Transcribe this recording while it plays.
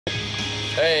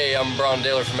Hey, I'm Braun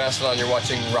Daler from Mastodon. You're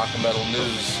watching Rock and Metal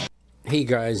News. Hey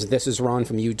guys, this is Ron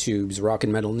from YouTube's Rock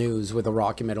and Metal News with a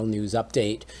Rock and Metal News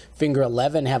update. Finger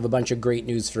 11 have a bunch of great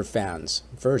news for fans.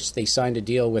 First, they signed a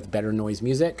deal with Better Noise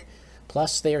Music.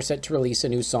 Plus, they are set to release a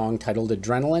new song titled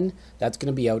Adrenaline. That's going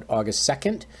to be out August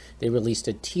 2nd. They released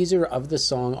a teaser of the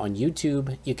song on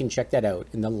YouTube. You can check that out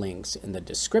in the links in the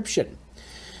description.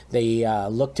 They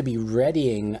look to be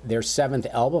readying their 7th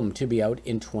album to be out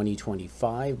in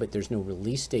 2025, but there's no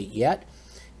release date yet.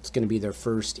 It's going to be their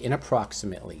first in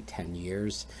approximately 10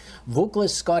 years.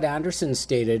 Vocalist Scott Anderson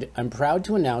stated, "I'm proud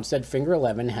to announce that Finger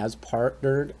 11 has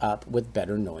partnered up with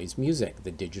Better Noise Music. The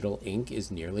digital ink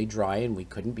is nearly dry and we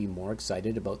couldn't be more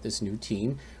excited about this new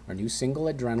team. Our new single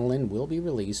Adrenaline will be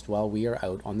released while we are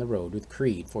out on the road with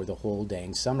Creed for the whole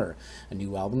dang summer. A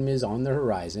new album is on the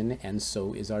horizon and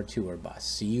so is our tour bus.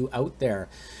 See you out there."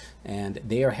 And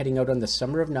they are heading out on the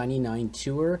Summer of '99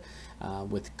 tour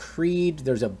with Creed.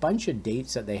 There's a bunch of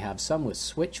dates that they have, some with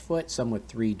Switchfoot, some with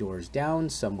Three Doors Down,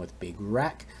 some with Big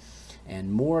Wreck,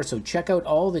 and more. So check out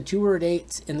all the tour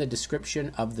dates in the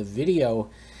description of the video,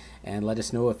 and let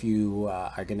us know if you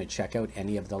are going to check out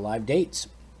any of the live dates.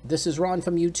 This is Ron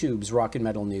from YouTube's Rock and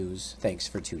Metal News. Thanks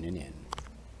for tuning in.